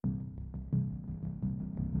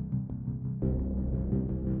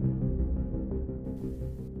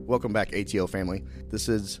Welcome back, ATO family. This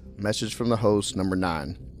is Message from the Host number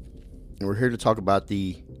 9. And we're here to talk about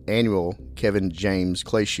the annual Kevin James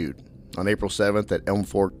Clay Shoot on April 7th at Elm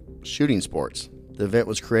Fork Shooting Sports. The event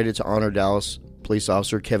was created to honor Dallas police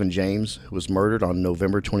officer Kevin James, who was murdered on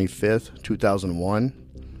November 25th, 2001.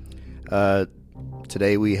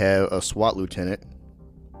 Today we have a SWAT lieutenant,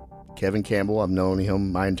 Kevin Campbell. I've known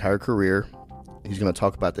him my entire career. He's going to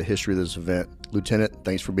talk about the history of this event. Lieutenant,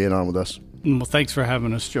 thanks for being on with us. Well, thanks for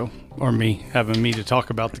having us, Joe, or having me to talk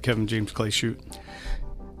about the Kevin James Clay Shoot.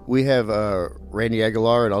 We have Randy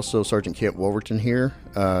Aguilar and also Sergeant Kent Wolverton here.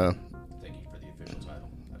 Thank you for the official title.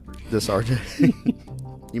 I appreciate it. The sergeant.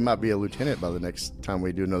 You might be a lieutenant by the next time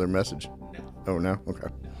we do another message. No. Oh, no? Okay.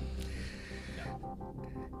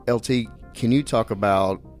 LT, can you talk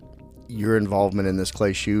about your involvement in this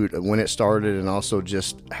Clay Shoot, when it started, and also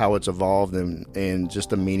just how it's evolved and just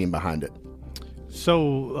the meaning behind it?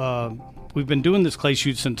 So, we've been doing this Clay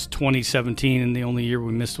Shoot since 2017, and the only year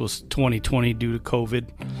we missed was 2020 due to COVID.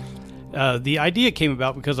 The idea came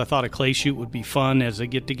about because I thought a Clay Shoot would be fun as a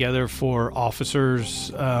get-together for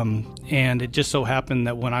officers, and it just so happened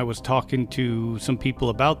that when I was talking to some people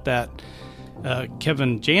about that,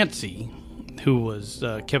 Kevin Jancey, who was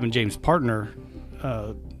Kevin James' partner,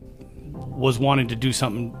 was wanting to do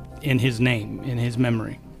something in his name, in his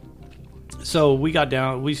memory. So we got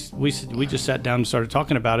down, we just sat down and started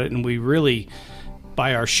talking about it, and we really,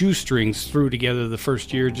 by our shoestrings, threw together the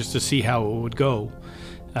first year just to see how it would go.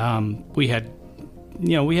 We had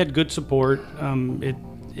good support.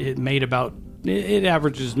 It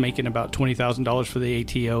averages making about $20,000 for the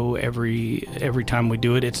ATO every time we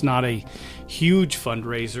do it. It's not a huge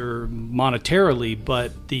fundraiser monetarily,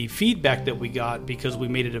 but the feedback that we got, because we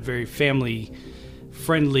made it a very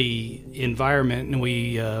family-friendly environment, and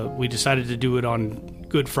we decided to do it on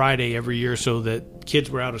Good Friday every year so that kids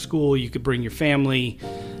were out of school, you could bring your family.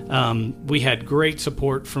 We had great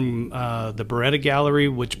support from the Beretta Gallery,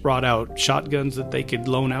 which brought out shotguns that they could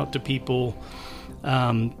loan out to people.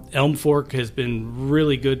 Elm Fork has been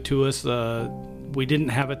really good to us. We didn't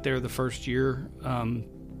have it there the first year,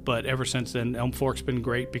 but ever since then, Elm Fork's been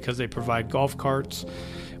great because they provide golf carts.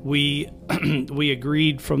 We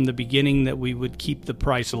agreed from the beginning that we would keep the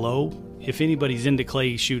price low. If anybody's into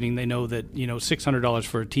clay shooting, they know that $600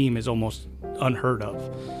 for a team is almost unheard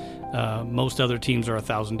of. Most other teams are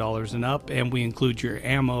 $1,000 and up, and we include your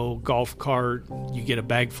ammo, golf cart, you get a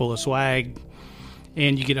bag full of swag,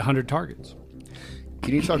 and you get 100 targets.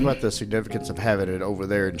 Can you talk about the significance of having it over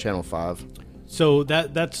there in Channel 5? So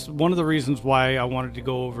that's one of the reasons why I wanted to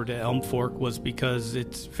go over to Elm Fork, was because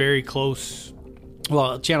it's very close.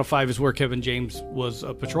 Well, Channel 5 is where Kevin James was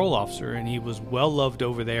a patrol officer, and he was well loved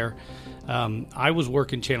over there. I was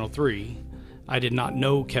working Channel 3. I did not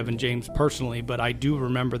know Kevin James personally, but I do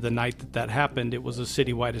remember the night that happened. It was a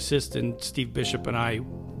citywide assist, and Steve Bishop and I,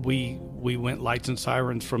 we went lights and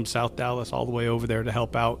sirens from South Dallas all the way over there to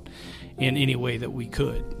help out in any way that we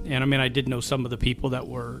could. And I mean, I did know some of the people that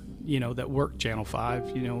were, that worked Channel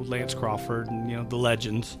 5, Lance Crawford and, the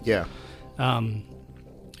legends. Yeah.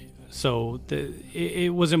 So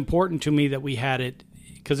it was important to me that we had it,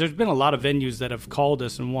 because there's been a lot of venues that have called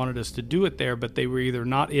us and wanted us to do it there, but they were either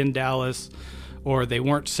not in Dallas or they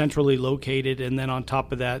weren't centrally located. And then on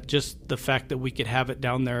top of that, just the fact that we could have it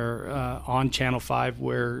down there on Channel 5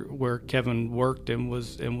 where Kevin worked and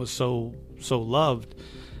was so loved,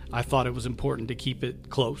 I thought it was important to keep it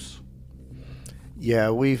close.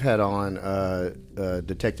 Yeah, we've had on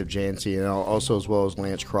Detective Jancey, and also as well as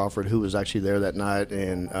Lance Crawford, who was actually there that night,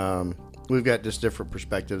 and we've got just different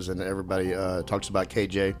perspectives, and everybody talks about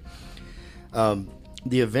KJ.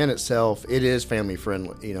 The event itself, it is family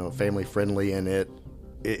friendly, and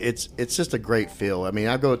it's just a great feel. I mean,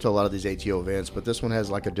 I go to a lot of these ATO events, but this one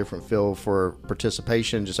has like a different feel for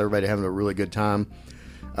participation, just everybody having a really good time.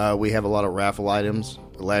 We have a lot of raffle items.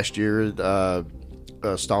 Last year,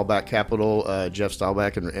 Staubach Capital, Jeff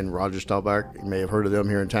Staubach and Roger Staubach, you may have heard of them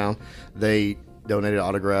here in town. They donated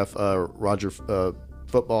autograph Roger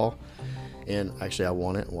football, and actually I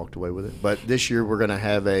won it and walked away with it. But this year we're going to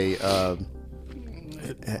have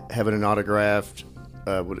having an autographed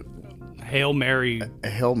Hail Mary,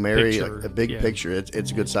 picture. a big picture.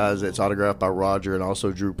 It's a good size. It's autographed by Roger and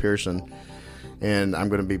also Drew Pearson, and I'm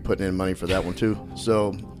going to be putting in money for that one too.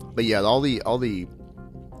 So, but yeah, all the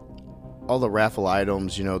raffle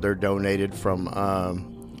items, they're donated from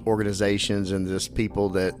organizations and just people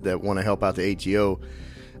that want to help out the ATO.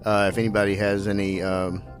 If anybody has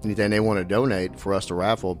anything they want to donate for us to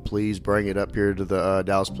raffle, please bring it up here to the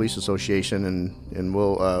Dallas Police Association, and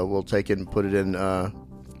we'll take it and put it in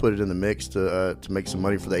the mix to make some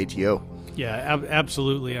money for the ATO. Yeah,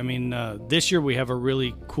 absolutely. I mean, this year we have a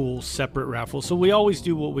really cool separate raffle. So we always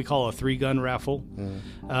do what we call a 3-gun raffle,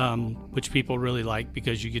 which people really like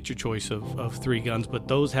because you get your choice of 3 guns. But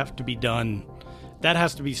those have to be done. That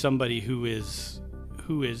has to be somebody who is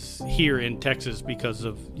here in Texas because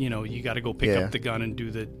of, you got to go pick up the gun and do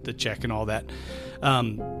the check and all that.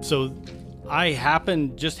 So I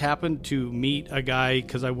just happened to meet a guy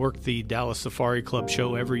because I work the Dallas Safari Club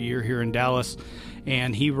show every year here in Dallas,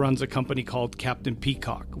 and he runs a company called Captain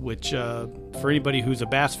Peacock, which for anybody who's a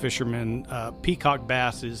bass fisherman, peacock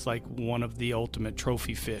bass is like one of the ultimate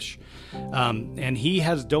trophy fish. And he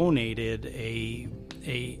has donated a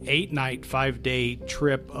 8-night, 5-day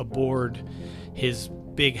trip aboard his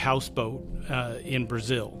big houseboat in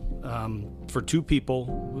Brazil. For 2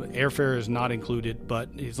 people. Airfare is not included, but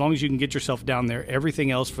as long as you can get yourself down there,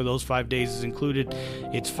 everything else for those 5 days is included.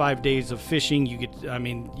 It's 5 days of fishing.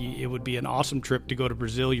 It would be an awesome trip to go to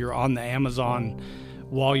Brazil. You're on the Amazon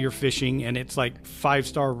while you're fishing, and it's like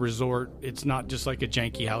 5-star resort. It's not just like a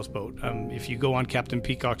janky houseboat. If you go on Captain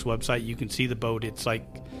Peacock's website, you can see the boat. It's like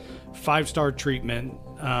 5-star treatment,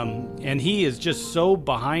 and he is just so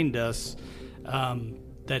behind us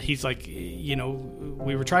that he's like,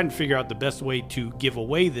 we were trying to figure out the best way to give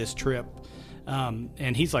away this trip.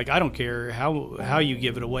 And he's like, I don't care how you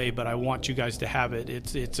give it away, but I want you guys to have it.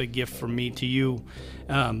 It's a gift from me to you.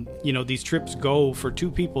 These trips go for 2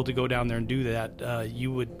 people to go down there and do that.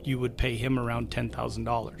 You would pay him around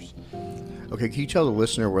 $10,000. Okay. Can you tell the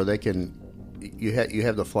listener where they can, you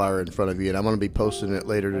have the flyer in front of you, and I'm going to be posting it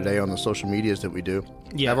later today on the social medias that we do.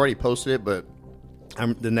 Yeah. I've already posted it, but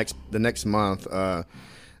the next month,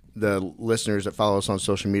 the listeners that follow us on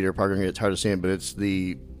social media are probably going to get tired of seeing it, but it's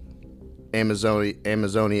the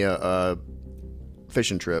Amazonia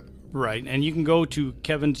fishing trip. Right, and you can go to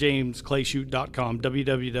kevinjamesclayshoot.com,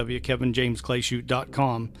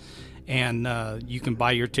 www.kevinjamesclayshoot.com, and you can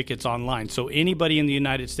buy your tickets online. So anybody in the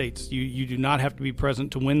United States, you do not have to be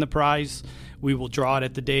present to win the prize. We will draw it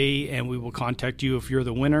at the day, and we will contact you if you're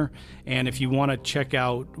the winner. And if you want to check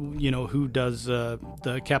out, who does the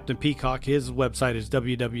Captain Peacock, his website is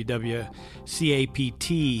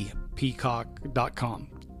www.captpeacock.com.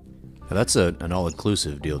 Now that's an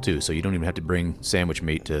all-inclusive deal too, so you don't even have to bring sandwich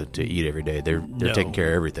meat to eat every day. They're taking care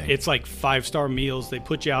of everything. It's like 5-star meals. They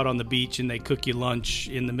put you out on the beach and they cook you lunch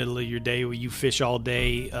in the middle of your day where you fish all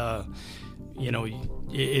day.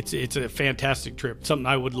 It's a fantastic trip. Something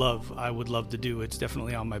I would love to do. It's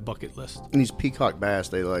definitely on my bucket list. And these peacock bass,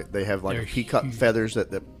 they have peacock feathers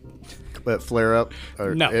that flare up.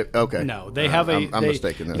 Okay. No, they have a. I'm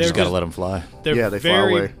mistaken. You just got to let them fly. They fly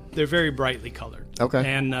away. They're very brightly colored. Okay.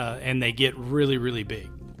 And they get really, really big.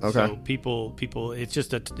 Okay. So people, it's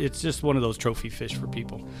just one of those trophy fish for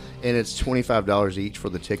people. And it's $25 each for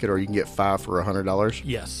the ticket, or you can get 5 for $100.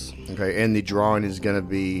 Yes. Okay. And the drawing is going to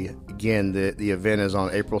be, again, the event is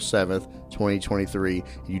on April 7th, 2023.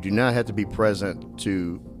 You do not have to be present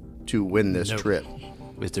to win this trip.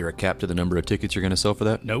 Is there a cap to the number of tickets you're going to sell for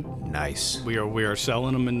that? Nope. Nice. We are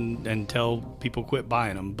selling them until people quit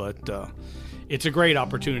buying them, but it's a great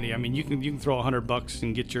opportunity. I mean, you can throw $100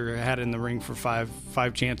 and get your hat in the ring for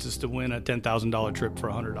five chances to win a $10,000 trip for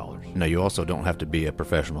 $100. No, you also don't have to be a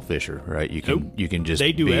professional fisher, right? You can just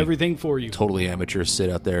they do everything for you. Totally amateur, sit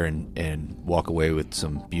out there and walk away with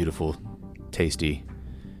some beautiful, tasty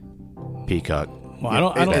peacock. Well, I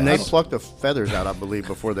don't. And they pluck the feathers out, I believe,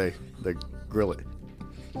 before they grill it.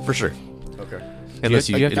 For sure. Okay. Unless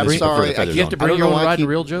you have to bring your own rod and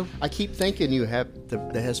reel, Joe? I keep thinking you have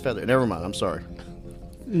that has feather. Never mind. I'm sorry.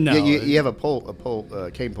 No. You have a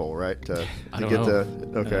cane pole, right? I don't know.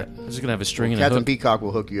 Okay. I'm just gonna have a string and Captain a hook. Peacock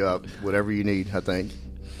will hook you up, whatever you need, I think.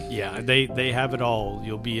 Yeah, they have it all.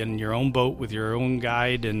 You'll be in your own boat with your own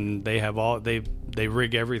guide, and they have all they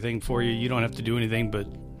rig everything for you. You don't have to do anything but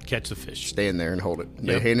catch the fish. Stand there and hold it. Yep.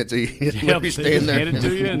 They hand it to you. Yep, you stand there. Hand it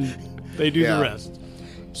to you, and they do the rest.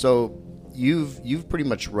 So you've pretty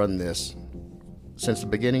much run this since the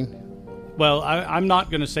beginning? Well, I'm not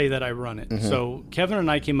going to say that I run it. Mm-hmm. So Kevin and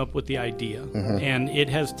I came up with the idea, and it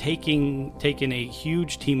has taken a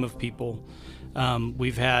huge team of people.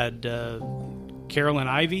 We've had Carolyn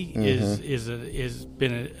Ivy is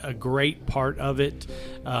been a great part of it.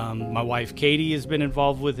 My wife Katie has been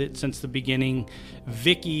involved with it since the beginning.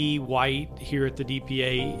 Vicky White here at the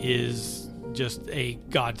DPA is just a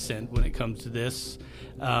godsend when it comes to this.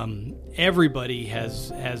 Everybody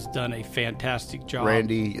has done a fantastic job.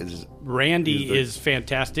 Randy is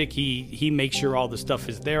fantastic. He makes sure all the stuff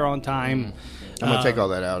is there on time. I'm going to take all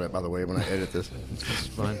that out, by the way, when I edit this. It's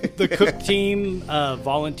fun. The cook team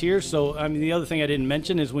volunteers. So, I mean, the other thing I didn't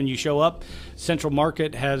mention is when you show up, Central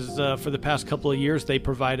Market has, for the past couple of years, they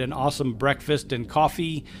provide an awesome breakfast and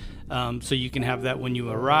coffee. So you can have that when you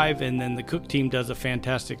arrive. And then the cook team does a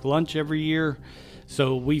fantastic lunch every year.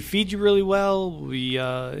 So we feed you really well. We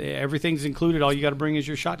everything's included. All you got to bring is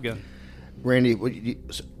your shotgun. Randy,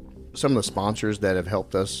 some of the sponsors that have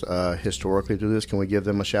helped us historically through this, can we give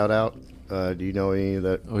them a shout out? Do you know any of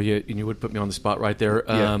that? Oh, yeah, and you would put me on the spot right there.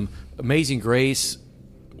 Yeah. Amazing Grace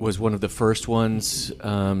was one of the first ones.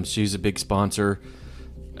 She's a big sponsor.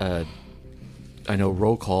 I know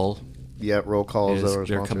Roll Call. Yeah, Roll Call is our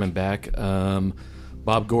they're sponsor. coming back.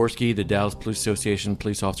 Bob Gorski, the Dallas Police Association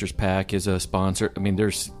Police Officers PAC, is a sponsor. I mean,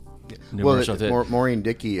 there's numerous of it. Maureen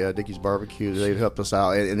Dickey, Dickey's Barbecue, they've helped us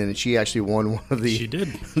out, and then she actually won one of the. She did.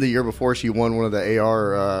 The year before, she won one of the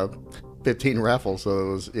AR 15 raffles. So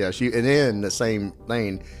it was and then the same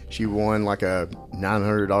thing, she won like a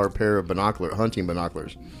 $900 pair of hunting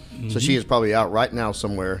binoculars. Mm-hmm. So she is probably out right now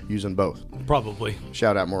somewhere using both. Probably.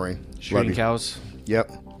 Shout out, Maureen. Shooting cows. Yep.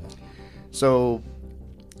 So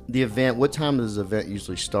the event, what time does the event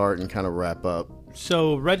usually start and kind of wrap up?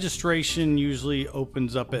 So registration usually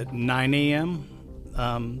opens up at 9 a.m.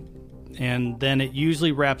 And then it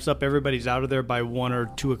usually wraps up. Everybody's out of there by 1 or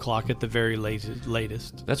 2 o'clock at the very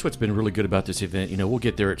latest. That's what's been really good about this event. You know, we'll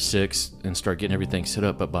get there at 6 and start getting everything set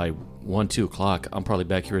up, but by 1, 2 o'clock, I'm probably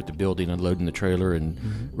back here at the building unloading the trailer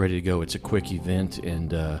and ready to go. It's a quick event,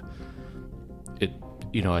 and I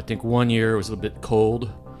think one year it was a little bit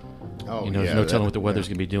cold. Oh, there's no telling what the weather's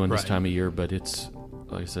going to be doing this Right. time of year, but it's,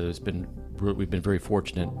 like I said, we've been very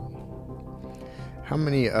fortunate. How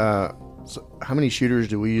many shooters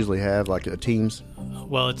do we usually have, like teams?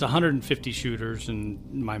 Well, it's 150 shooters,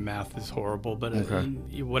 and my math is horrible, but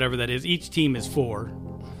whatever that is, each team is four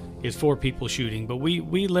people shooting. But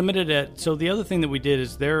we limited it. So the other thing that we did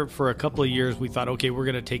is there for a couple of years, we thought, okay, we're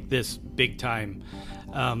going to take this big time.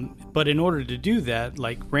 But in order to do that,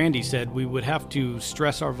 like Randy said, we would have to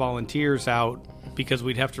stress our volunteers out because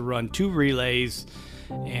we'd have to run 2 relays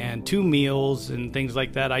and 2 meals and things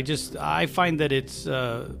like that. I find that it's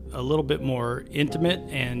a little bit more intimate,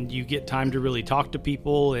 and you get time to really talk to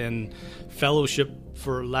people and fellowship,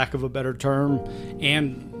 for lack of a better term.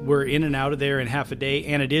 And we're in and out of there in half a day,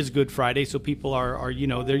 and it is Good Friday, so people are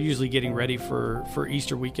they're usually getting ready for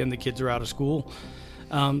Easter weekend. The kids are out of school.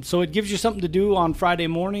 So it gives you something to do on Friday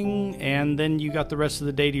morning, and then you got the rest of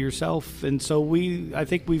the day to yourself. And so I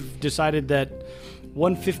think we've decided that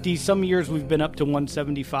 150, some years we've been up to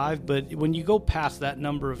 175, but when you go past that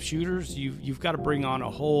number of shooters, you've got to bring on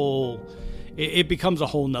it becomes a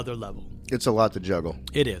whole nother level. It's a lot to juggle.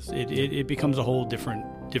 It is. It becomes a whole different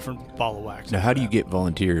ball of wax. Now, how do you get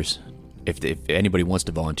volunteers? If anybody wants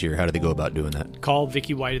to volunteer, how do they go about doing that? Call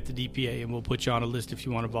Vicki White at the DPA, and we'll put you on a list if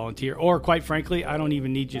you want to volunteer. Or, quite frankly, I don't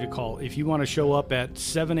even need you to call. If you want to show up at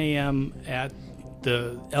 7 a.m. at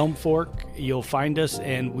the Elm Fork, you'll find us,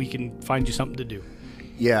 and we can find you something to do.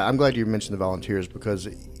 Yeah, I'm glad you mentioned the volunteers because,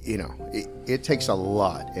 it takes a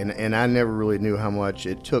lot. And I never really knew how much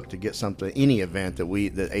it took to get any event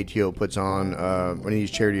that ATO puts on, one of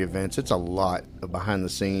these charity events. It's a lot of behind the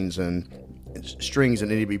scenes and strings that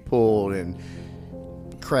need to be pulled and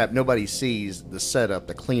crap nobody sees, the setup,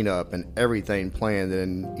 the cleanup, and everything planned.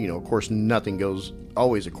 And of course nothing goes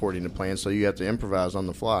always according to plan, so you have to improvise on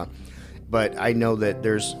the fly. But I know that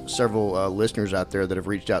there's several listeners out there that have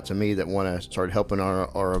reached out to me that want to start helping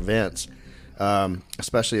our events.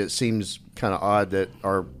 Especially, it seems kind of odd that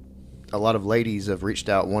a lot of ladies have reached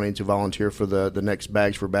out wanting to volunteer for the next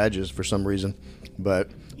Bags for Badges for some reason.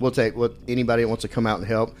 But we'll take anybody that wants to come out and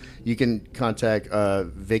help. You can contact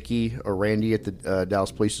Vicki or Randy at the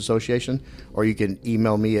Dallas Police Association, or you can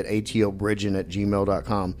email me at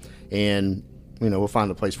atobridgen@gmail.com, and we'll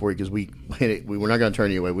find a place for you because we're not going to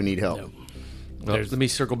turn you away. We need help. No. Well, let me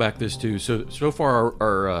circle back this too. So far,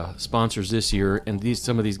 our sponsors this year, and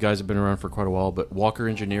some of these guys have been around for quite a while, but Walker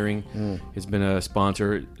Engineering has been a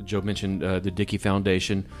sponsor. Joe mentioned the Dickey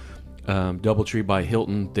Foundation, DoubleTree by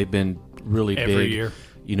Hilton. They've been really Every big, year.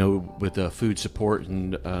 with food support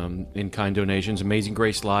and in-kind donations. Amazing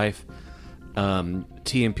Grace Life,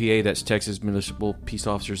 TMPA, that's Texas Municipal Peace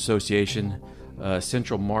Officers Association,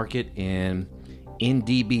 Central Market, and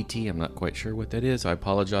NDBT. I'm not quite sure what that is. I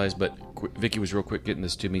apologize, but Vicki was real quick getting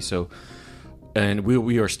this to me. So, and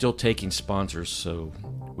we are still taking sponsors, so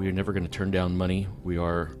we are never going to turn down money. We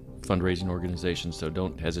are fundraising organizations. So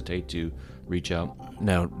don't hesitate to reach out.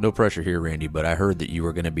 Now, no pressure here, Randy, but I heard that you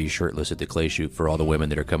were going to be shirtless at the clay shoot for all the women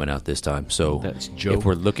that are coming out this time. So That's Joe. if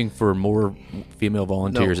we're looking for more female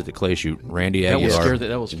volunteers at the clay shoot, Randy That will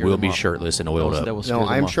Aguilar scare will them be off. shirtless and oiled up. That will scare No,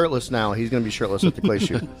 them I'm off. shirtless now. He's going to be shirtless at the clay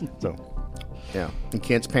shoot. So, yeah. And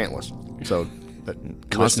Kent's pantless. So, but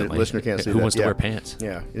Constantly. Listener can't see Who that. wants to Yeah. wear pants?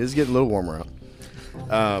 Yeah. It is getting a little warmer out.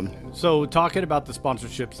 So talking about the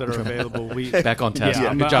sponsorships that are available, we Back on task.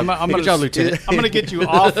 Yeah, Good job. Good job, Lieutenant. I'm going to get you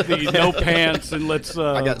off the no pants and let's.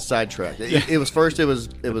 I got sidetracked. It was first. It was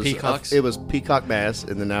peacocks? it was peacock bass,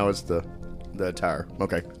 and then now it's the attire.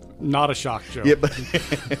 Okay. not a shock joke. Yep.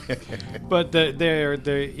 But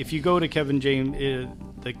if you go to Kevin James,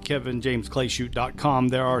 the KevinJamesClayShoot.com,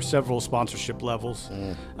 there are several sponsorship levels,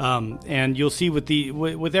 and you'll see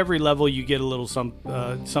with every level you get a little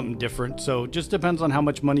something different. So it just depends on how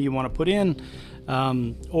much money you want to put in,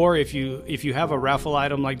 or if you have a raffle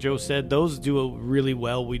item like Joe said, those do really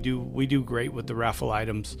well. We do great with the raffle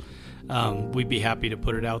items. We'd be happy to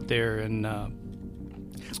put it out there and.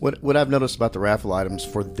 What I've noticed about the raffle items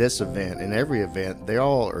for this event and every event, they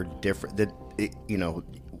all are different.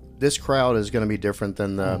 This crowd is going to be different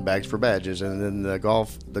than the Bags for Badges, and then the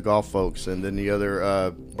golf folks, and then the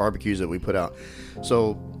other barbecues that we put out.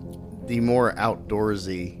 So the more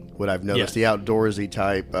outdoorsy, what I've noticed, the outdoorsy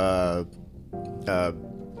type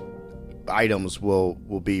items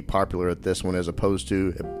will be popular at this one, as opposed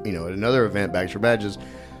to at another event, Bags for Badges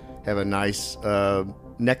have a nice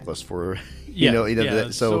necklace for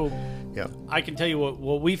So I can tell you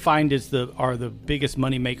what we find is are the biggest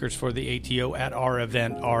money makers for the ATO at our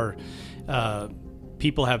event are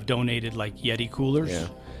people have donated like Yeti coolers. Yeah.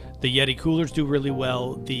 The Yeti coolers do really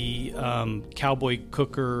well. The cowboy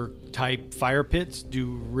cooker type fire pits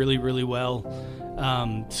do really, really well.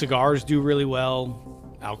 Cigars do really well.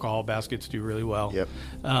 Alcohol baskets do really well. Yep.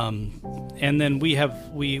 And then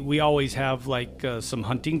we always have like some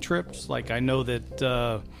hunting trips. Like I know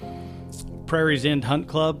that Prairie's End Hunt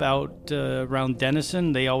Club out around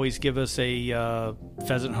Denison, they always give us a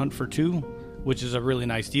pheasant hunt for two, which is a really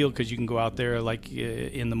nice deal because you can go out there like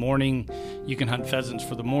in the morning. You can hunt pheasants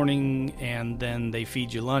for the morning, and then they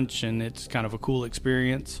feed you lunch, and it's kind of a cool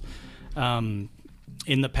experience.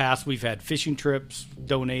 In the past, we've had fishing trips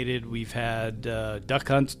donated. We've had duck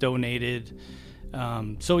hunts donated.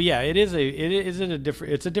 So yeah,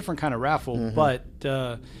 it's a different kind of raffle, but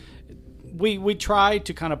we try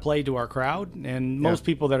to kind of play to our crowd, and most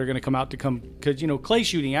people that are going to come out because clay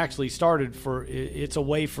shooting actually started it's a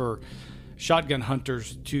way for shotgun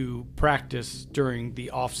hunters to practice during the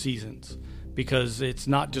off seasons. Because it's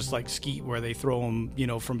not just like skeet where they throw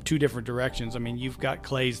them, from two different directions. I mean, you've got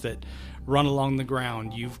clays that run along the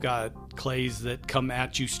ground. You've got clays that come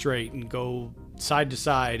at you straight and go side to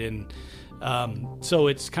side. And so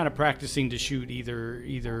it's kind of practicing to shoot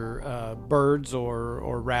either birds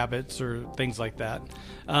or rabbits or things like that.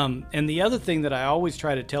 And the other thing that I always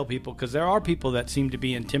try to tell people, because there are people that seem to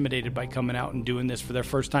be intimidated by coming out and doing this for their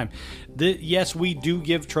first time. Yes, we do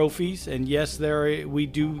give trophies, and yes, we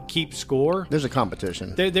do keep score. There's a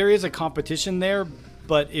competition. There is a competition there,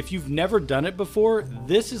 but if you've never done it before,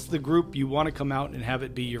 this is the group you want to come out and have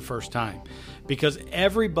it be your first time, because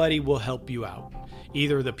everybody will help you out.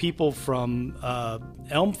 Either the people from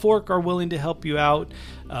Elm Fork are willing to help you out.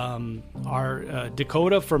 Our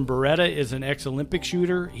Dakota from Beretta is an ex-Olympic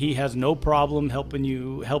shooter. He has no problem helping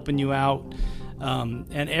you out.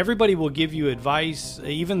 And everybody will give you advice.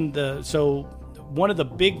 So one of the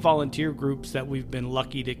big volunteer groups that we've been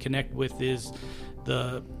lucky to connect with is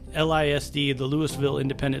the LISD, the Louisville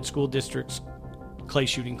Independent School District's Clay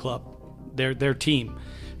Shooting Club. Their team.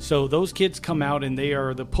 So those kids come out and they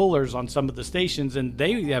are the pullers on some of the stations, and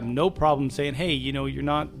they have no problem saying, hey, you're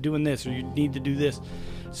not doing this, or you need to do this.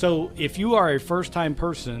 So if you are a first-time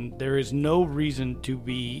person, there is no reason to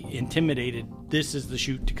be intimidated. This is the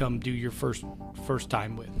shoot to come do your first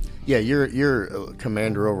time with. Yeah, you're a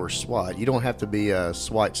commander over SWAT. You don't have to be a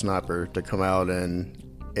SWAT sniper to come out and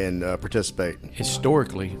participate.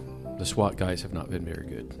 Historically, the SWAT guys have not been very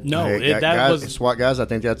good. No, SWAT guys. I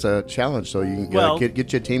think that's a challenge. So you can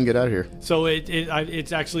get your team, get out of here. So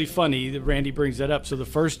it's actually funny that Randy brings that up. So the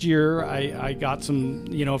first year I got some,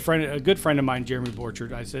 a good friend of mine, Jeremy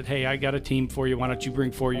Borchard. I said, hey, I got a team for you. Why don't you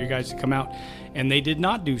bring 4 of your guys to come out? And they did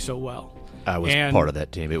not do so well. I was part of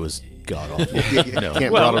that team. It was god awful.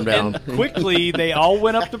 Can't brought them down. And quickly, they all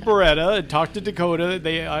went up to Beretta and talked to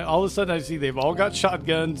Dakota. All of a sudden, I see they've all got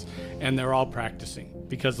shotguns and they're all practicing.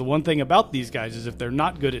 Because the one thing about these guys is if they're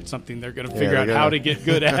not good at something, they're going to figure out how to get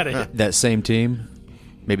good at it. That same team,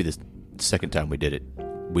 maybe the second time we did it,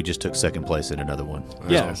 we just took second place in another one.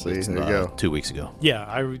 Yeah. See, there you go. 2 weeks ago.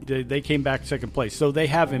 Yeah, they came back second place, so they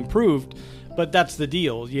have improved. But that's the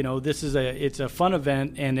deal, This is it's a fun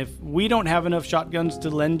event, and if we don't have enough shotguns to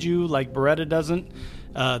lend you, like Beretta doesn't,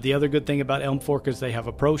 the other good thing about Elm Fork is they have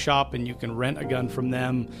a pro shop, and you can rent a gun from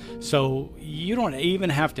them. So you don't even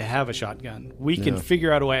have to have a shotgun. We can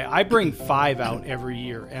figure out a way. I bring 5 out every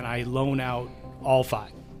year, and I loan out all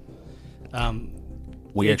 5.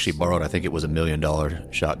 We actually borrowed, I think it was $1 million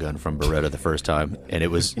shotgun from Beretta the first time, and it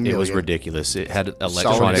was ridiculous. It had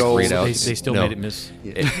electronic gold. readouts. They still made it miss.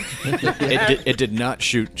 It did not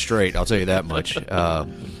shoot straight. I'll tell you that much.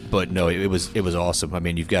 But no, it was awesome. I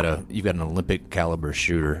mean, you've got an Olympic caliber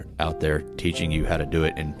shooter out there teaching you how to do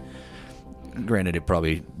it, and granted, it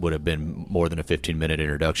probably would have been more than a 15-minute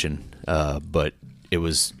introduction, but there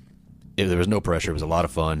was no pressure. It was a lot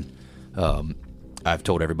of fun. I've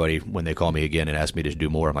told everybody when they call me again and ask me to do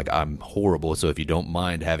more, I'm like, I'm horrible. So if you don't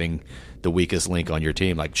mind having the weakest link on your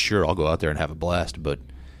team, like, sure, I'll go out there and have a blast. But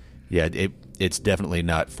yeah, it's definitely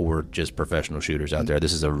not for just professional shooters out there.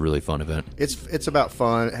 This is a really fun event. It's about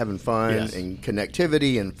fun, having fun, and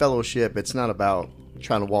connectivity and fellowship. It's not about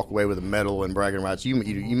trying to walk away with a medal and bragging rights. You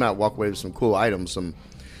might walk away with some cool items, some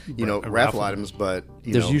raffle items, but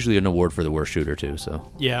there's usually an award for the worst shooter too.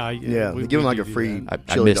 So they give them like a free.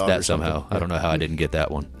 I missed that somehow. I don't know how I didn't get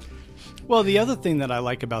that one. Well, the other thing that I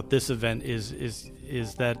like about this event is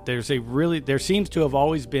that there seems to have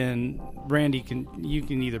always been, Randy, you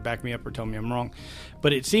can either back me up or tell me I'm wrong,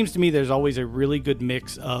 but it seems to me there's always a really good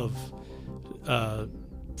mix of,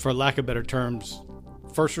 for lack of better terms,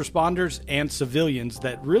 first responders and civilians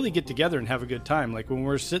that really get together and have a good time. Like when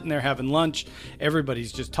we're sitting there having lunch,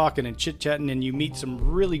 everybody's just talking and chit-chatting, and you meet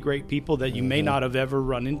some really great people that you may not have ever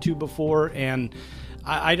run into before. And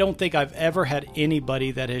I don't think I've ever had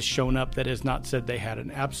anybody that has shown up that has not said they had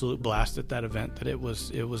an absolute blast at that event, that it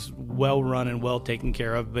was well run and well taken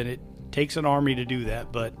care of. But it takes an army to do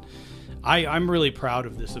that. But I'm really proud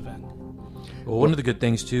of this event. Well, one of the good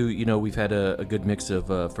things too, we've had a good mix of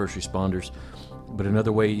first responders. But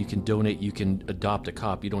another way you can donate, you can adopt a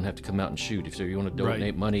cop. You don't have to come out and shoot. If you want to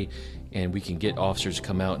donate money, and we can get officers to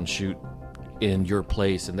come out and shoot in your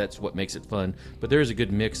place, and that's what makes it fun. But there is a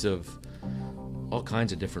good mix of all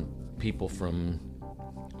kinds of different people. From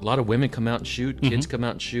a lot of women come out and shoot, kids come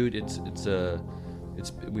out and shoot.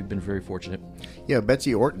 We've been very fortunate. Yeah,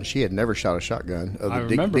 Betsy Orton, she had never shot a shotgun. I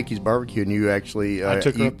remember Dickey's Barbecue, and you actually, I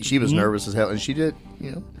took her she was nervous as hell, and she did,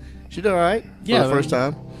 she did all right for the first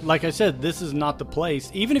time. Like I said, this is not the place.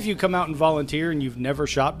 Even if you come out and volunteer and you've never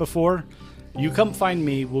shot before, you come find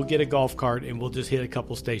me, we'll get a golf cart, and we'll just hit a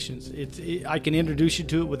couple stations. I can introduce you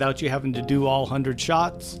to it without you having to do all 100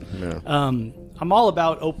 shots. Yeah. I'm all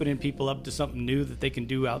about opening people up to something new that they can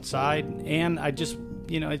do outside, and I just,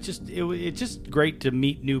 it's just great to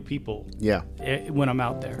meet new people. Yeah. When I'm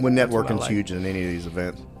out there. When networking's huge in any of these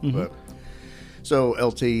events. But so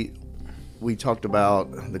LT, we talked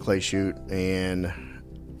about the clay shoot, and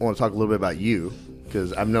I want to talk a little bit about you,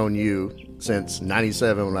 because I've known you since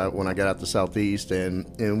 '97 when I got out to Southeast,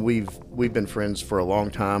 and we've been friends for a long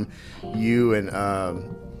time. You and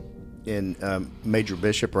Major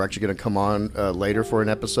Bishop are actually going to come on later for an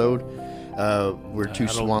episode. We're too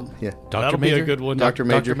swamped. Yeah, That'll be a good one. Dr.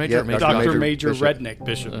 Major, Dr. Major Redneck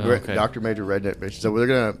Bishop. Okay. Dr. Major Redneck Bishop. So they're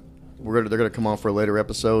gonna come on for a later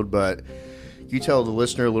episode. But you tell the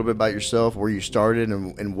listener a little bit about yourself, where you started,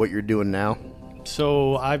 and what you're doing now.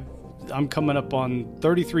 So I'm coming up on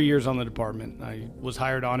 33 years on the department. I was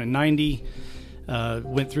hired on in '90.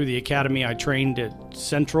 Went through the academy. I trained at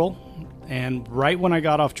Central. And right when I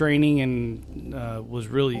got off training and was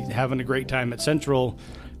really having a great time at Central,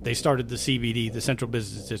 they started the CBD, the Central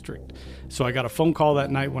Business District. So I got a phone call that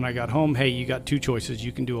night when I got home. Hey, you got 2 choices.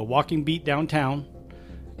 You can do a walking beat downtown,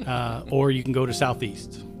 or you can go to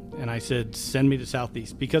Southeast. And I said, send me to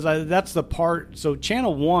Southeast, because that's the part. So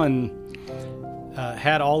Channel 1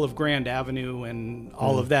 had all of Grand Avenue and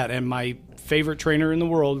all of that. And my favorite trainer in the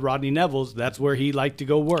world, Rodney Neville's, that's where he liked to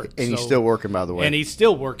go work. And he's still working, by the way. And he's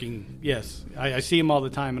still working, yes. I see him all the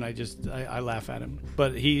time, and I laugh at him.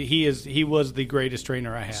 But he was the greatest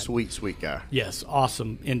trainer I had. Sweet guy. Yes,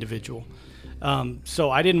 awesome individual.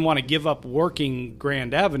 So I didn't want to give up working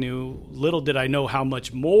Grand Avenue. Little did I know how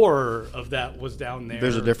much more of that was down there.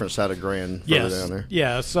 There's a different side of Grand further down there.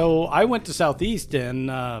 Yeah, so I went to Southeast,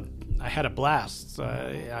 and I had a blast.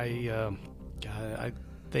 I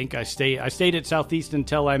think I stayed at Southeast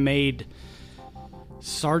until I made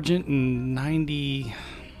sergeant in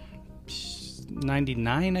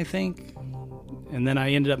 99, I think. And then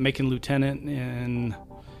I ended up making lieutenant in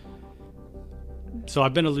So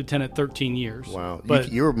I've been a lieutenant 13 years. Wow.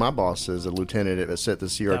 But You were my boss as a lieutenant at the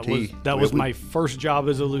CRT. that was my first job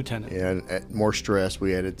as a lieutenant. Yeah, and more stress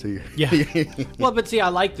we added to you. Yeah. Well, but see, I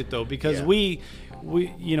liked it though because Yeah. we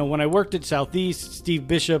when I worked at Southeast, Steve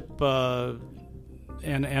Bishop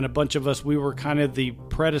and a bunch of us, we were kind of the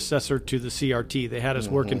predecessor to the CRT. They had us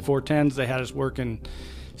working 410s. They had us working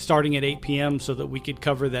starting at 8 p.m. so that we could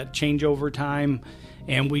cover that changeover time.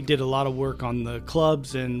 And we did a lot of work on the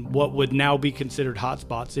clubs and what would now be considered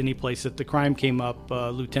hotspots. Any place that the crime came up,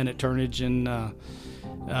 Lieutenant Turnage and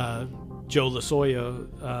Joe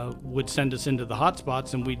Lasoya would send us into the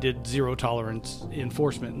hotspots, and we did zero tolerance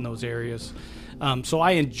enforcement in those areas. So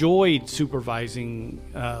I enjoyed supervising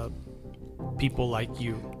people like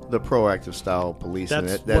you. The proactive style policing.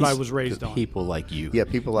 That's what I was raised on. People like you. Yeah,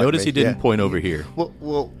 people like Notice me. he didn't Yeah. point over here.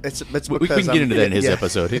 Well, it's because We can get into that in his yeah.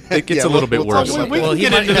 episode. It gets Yeah, a little bit we'll talk worse. about We that. can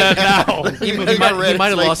get into that now. He got red might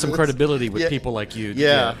have lost some faces. credibility with Yeah. people like you.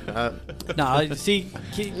 Yeah. No, see,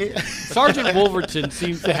 Sergeant Wolverton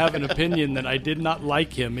seems to have an opinion that I did not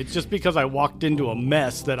like him. It's just because I walked into a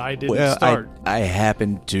mess that I didn't Well, start. I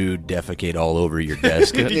happened to defecate all over your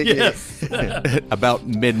desk Yes. about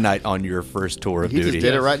midnight on your first tour of He duty. just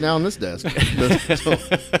did it right now on this desk.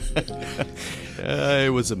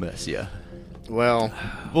 It was a mess, yeah. Well,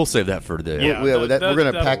 We'll save that for the... Yeah. we're going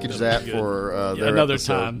to that- package that'll that be good. for their another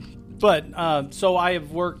episode. time. But so I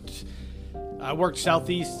worked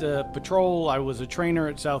Southeast Patrol. I was a trainer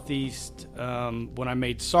at Southeast. When I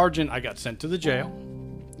made sergeant, I got sent to the jail.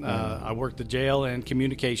 I worked the jail and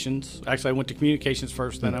communications. Actually, I went to communications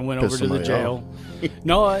first, then I went over Pissed to the somebody jail.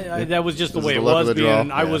 No, that was just the This way is it the luck was. of the draw.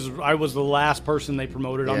 Being, I was the last person they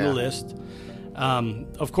promoted on the Yeah. list.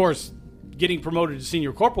 Of course, getting promoted to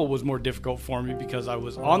senior corporal was more difficult for me because I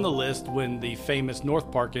was on the list when the famous North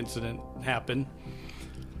Park incident happened,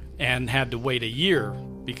 and had to wait a year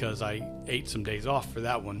because I ate some days off for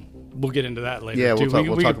that one. We'll get into that later. Yeah, too.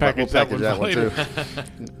 we'll we talk can about package that one too.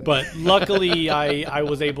 But luckily, I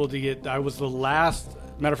was able to get. I was the last.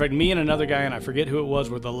 Matter of fact, me and another guy, and I forget who it was,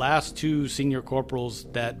 were the last two senior corporals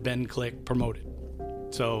that Ben Click promoted.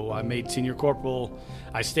 So I made senior corporal.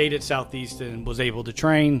 I stayed at Southeast and was able to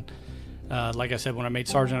train. Like I said, when I made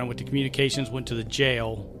sergeant, I went to communications, went to the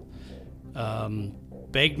jail,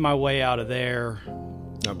 begged my way out of there,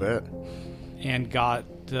 I bet. and got.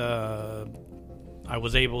 I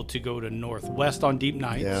was able to go to Northwest on deep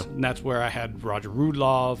nights, Yeah. and that's where I had Roger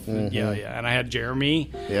Rudloff, and I had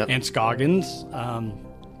Jeremy Yep. and Scoggins.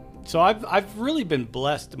 So I've really been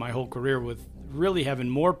blessed my whole career with really having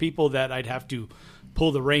more people that I'd have to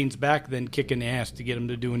pull the reins back than kick in the ass to get them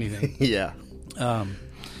to do anything. Yeah.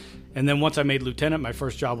 And then once I made lieutenant, my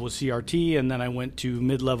first job was CRT, and then I went to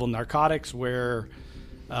mid-level narcotics where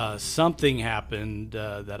something happened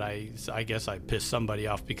that I guess I pissed somebody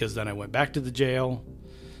off because then I went back to the jail.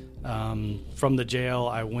 From the jail,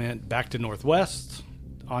 I went back to Northwest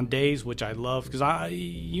on days, which I love because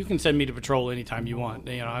you can send me to patrol anytime you want.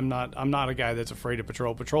 You know, I'm not a guy that's afraid of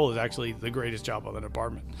patrol. Patrol is actually the greatest job on the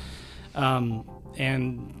department.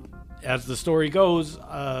 And as the story goes,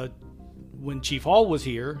 when Chief Hall was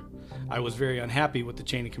here, I was very unhappy with the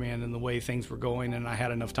chain of command and the way things were going, and I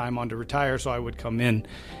had enough time on to retire, so I would come in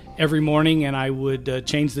every morning and I would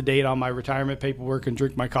change the date on my retirement paperwork and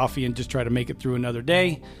drink my coffee and just try to make it through another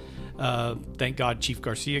day. Thank God Chief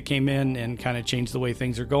Garcia came in and kind of changed the way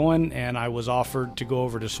things are going, and I was offered to go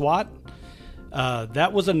over to SWAT.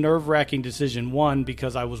 That was a nerve-wracking decision, one,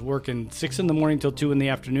 because I was working 6 in the morning till 2 in the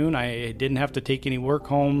afternoon. I didn't have to take any work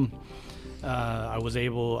home. I was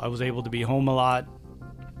able to be home a lot.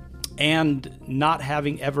 And not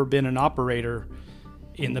having ever been an operator,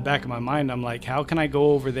 in the back of my mind, I'm like, how can I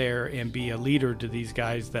go over there and be a leader to these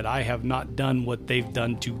guys that I have not done what they've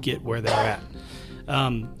done to get where they're at?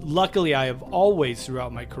 Luckily, I have always,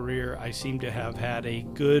 throughout my career, I seem to have had a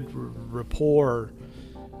good rapport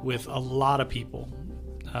with a lot of people.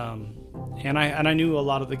 And I knew a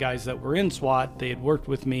lot of the guys that were in SWAT. They had worked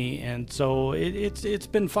with me, and so it's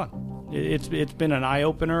been fun. It's been an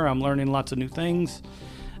eye-opener. I'm learning lots of new things.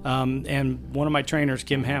 And one of my trainers,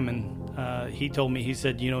 Kim Hammond, he told me, he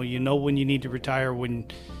said, you know when you need to retire, when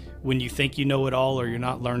you think you know it all or you're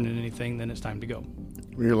not learning anything, then it's time to go.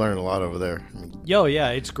 You're learning a lot over there. Yo, yeah,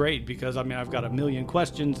 it's great because I've got a million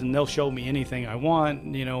questions and they'll show me anything I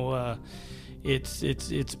want.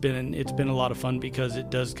 It's been a lot of fun because it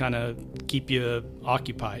does kind of keep you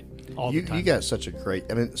occupied all the time. You got such a great.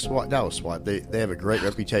 I mean, SWAT. That was SWAT. They have a great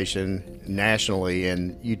reputation nationally,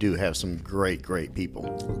 and you do have some great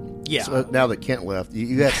people. Yeah. So now that Kent left,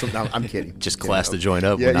 you have some. I'm kidding. Just class to join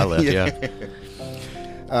up when I left, yeah.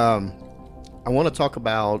 I want to talk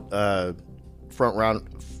about front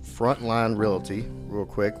Frontline Realty, real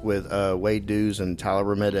quick, with Wade Dews and Tyler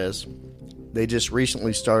Ramirez. They just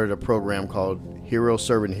recently started a program called Heroes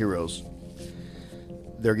Serving Heroes.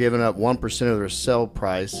 They're giving up 1% of their sale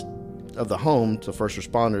price of the home to first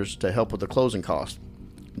responders to help with the closing costs.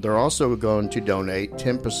 They're also going to donate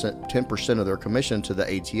 10% of their commission to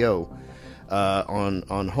the ATO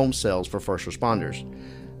on home sales for first responders.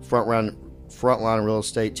 Frontline Real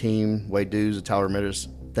Estate team, Wade Dews and Tyler Ramirez,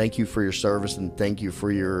 thank you for your service and thank you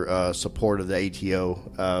for your support of the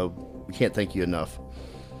ATO. We can't thank you enough.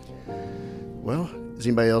 Well, does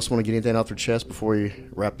anybody else want to get anything off their chest before we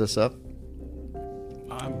wrap this up?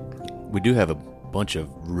 We do have a bunch of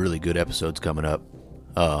really good episodes coming up.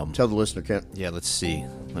 Tell the listener, Kent. Yeah, let's see.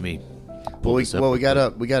 Let me. We got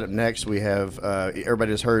up next. We have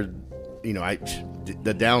everybody has heard.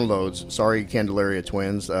 The downloads. Sorry, Candelaria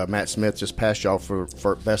Twins. Matt Smith just passed y'all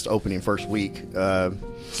for best opening first week.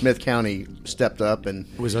 Smith County stepped up and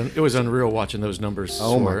it was unreal watching those numbers.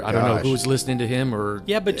 Oh my gosh. I don't know who was listening to him or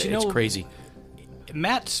but it's crazy.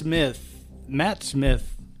 Matt Smith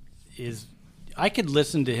is. I could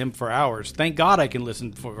listen to him for hours. Thank God I can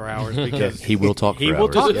listen for hours because he will talk. He for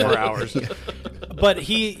will hours. talk for hours. But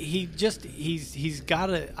he's got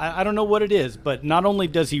I don't know what it is, but not only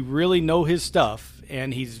does he really know his stuff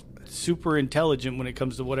and he's super intelligent when it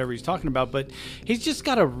comes to whatever he's talking about, but he's just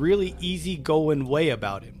got a really easygoing way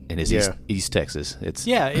about him. And it's East Texas. It's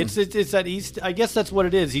that East. I guess that's what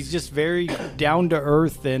it is. He's just very down to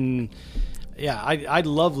earth and. Yeah, I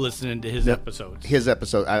love listening to his episodes. His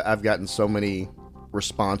episode, I've gotten so many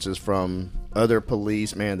responses from other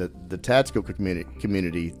police. Man, the Tatskill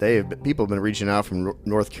community. People have been reaching out from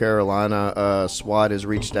North Carolina. SWAT has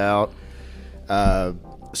reached out.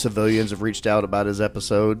 Civilians have reached out about his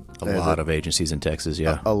episode. A lot of agencies in Texas.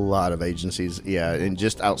 Yeah, a lot of agencies. Yeah, and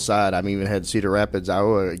just outside, I've even had Cedar Rapids,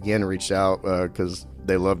 Iowa, again reached out because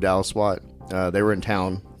they love Dallas SWAT. They were in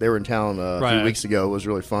town. A few weeks ago. It was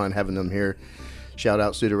really fun having them here. Shout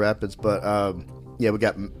out Cedar Rapids. But we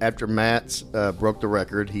got after Matt's broke the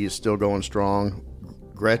record. He is still going strong.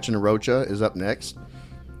 Gretchen Rocha is up next.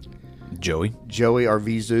 Joey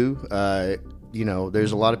Arvizu.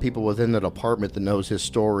 There's a lot of people within the department that knows his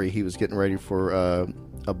story. He was getting ready for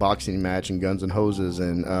a boxing match in Guns and Hoses,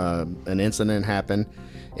 and an incident happened,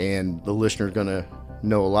 and the listener's going to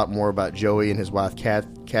know a lot more about Joey and his wife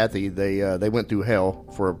Kathy. They went through hell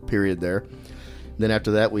for a period there. Then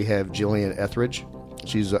after that, we have Jillian Etheridge.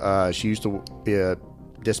 She used to be a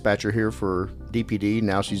dispatcher here for DPD.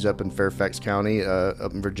 Now she's up in Fairfax County,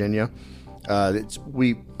 up in Virginia. I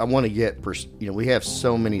want to get we have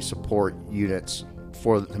so many support units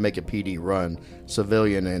to make a PD run,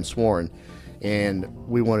 civilian and sworn, and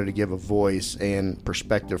we wanted to give a voice and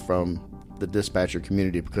perspective from the dispatcher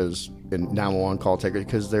community because in 911 call taker,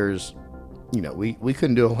 because there's we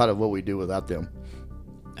couldn't do a lot of what we do without them.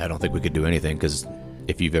 I don't think we could do anything because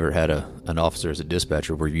if you've ever had an officer as a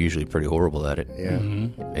dispatcher, we're usually pretty horrible at it. Yeah,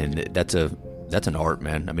 and that's an art,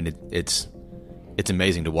 man. I mean, it's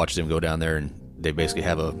amazing to watch them go down there and they basically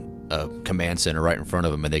have a command center right in front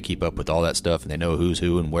of them, and they keep up with all that stuff, and they know who's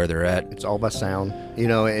who and where they're at. It's all by sound,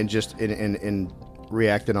 and just in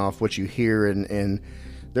reacting off what you hear, and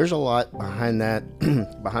there's a lot behind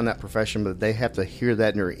that profession, but they have to hear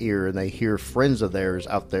that in their ear, and they hear friends of theirs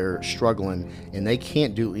out there struggling, and they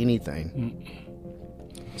can't do anything.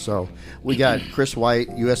 So we got Chris White,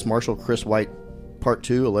 U.S. Marshal Chris White, Part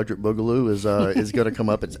 2, Electric Boogaloo is going to come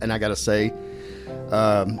up, and I got to say,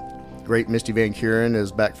 great Misty Van Kuren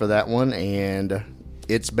is back for that one, and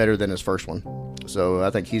it's better than his first one. So I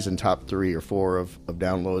think he's in top 3 or 4 of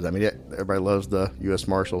downloads. I mean, everybody loves the U.S.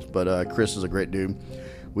 Marshals, but Chris is a great dude.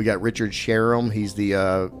 We got Richard Sharam. He's the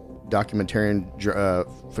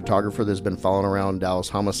documentarian photographer that's been following around Dallas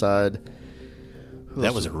homicide.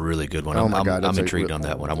 That was a really good one. Oh my God, I'm intrigued on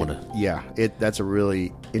that one. I want to. Yeah, that's a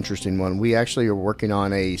really interesting one. We actually are working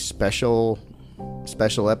on a special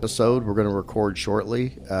episode we're going to record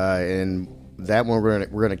shortly, and that one we're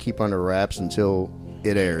going to keep under wraps until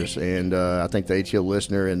it airs. And I think the ATO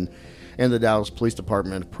listener and the Dallas Police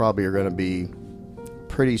Department probably are going to be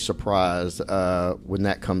pretty surprised when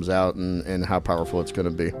that comes out and how powerful it's going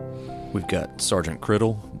to be. We've got Sergeant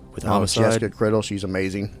Criddle with homicide. Jessica Criddle, she's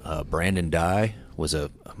amazing. Brandon Dye was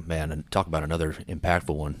a man, and talk about another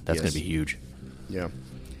impactful one. That's going to be huge. Yeah.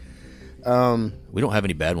 We don't have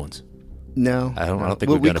any bad ones. No, I don't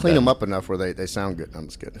think we clean them up enough where they sound good. I'm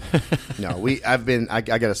just kidding. No, I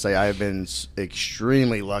got to say I have been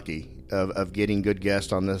extremely lucky of getting good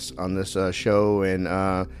guests on this show, and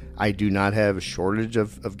I do not have a shortage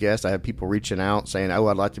of guests. I have people reaching out saying, "Oh,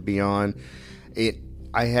 I'd like to be on."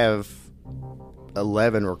 I have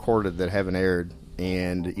 11 recorded that haven't aired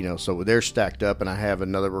And, so they're stacked up, and I have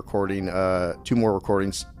another recording, 2 more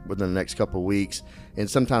recordings within the next couple of weeks. And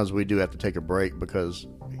sometimes we do have to take a break because,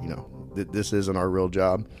 this isn't our real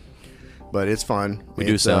job. But it's fun. We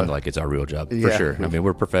do sound like it's our real job, for sure. I mean,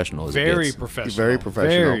 we're professional as it Very gets. professional. Very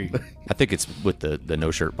professional. Very. I think it's with the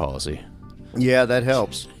no-shirt policy. Yeah, that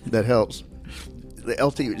helps. That helps. The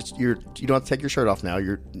LT, you don't have to take your shirt off now.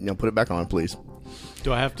 Put it back on, please.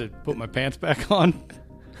 Do I have to put my pants back on?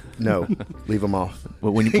 No, leave them off.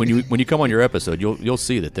 Well, when you come on your episode, you'll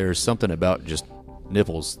see that there's something about just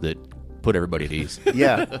nipples that put everybody at ease.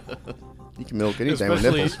 Yeah, you can milk anything with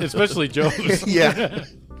nipples. Especially Joe's. Yeah,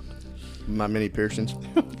 my mini piercings.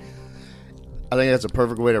 I think that's a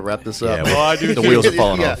perfect way to wrap this up. Yeah, well, I do the wheels are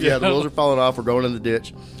falling off. Yeah, the wheels are falling off. We're going in the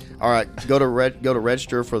ditch. All right, go to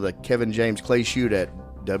register for the Kevin James Clay Shoot at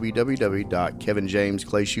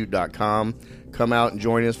www.kevinjamesclayshoot.com. Come out and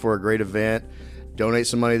join us for a great event. Donate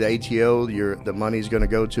some money to ATO. The money is going to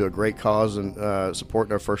go to a great cause and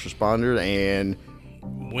supporting our first responders. And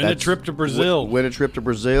Win a trip to Brazil. Win a trip to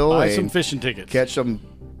Brazil. Buy and some fishing tickets. Catch some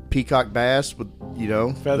peacock bass with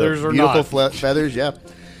feathers or beautiful not. Feathers. Yeah.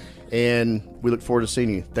 And we look forward to seeing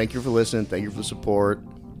you. Thank you for listening. Thank you for the support.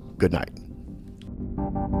 Good night.